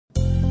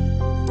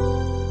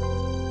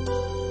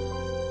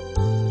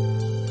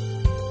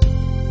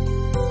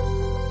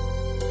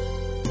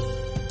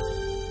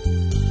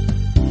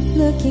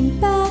Looking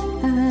back,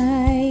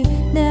 I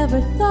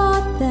never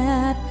thought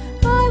that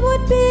I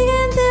would be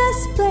in this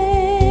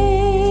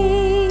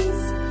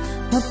place,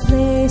 a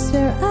place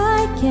where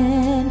I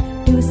can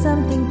do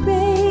something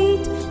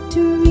great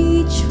to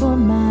reach for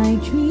my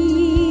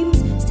dreams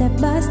step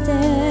by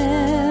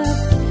step.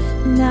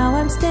 Now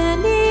I'm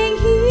standing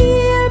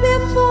here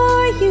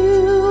before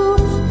you,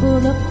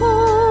 full of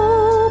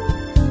hope,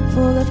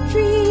 full of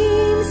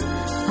dreams.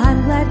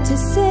 I'm glad to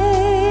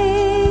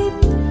say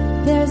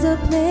there's a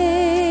place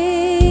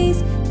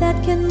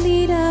that can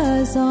lead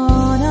us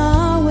on.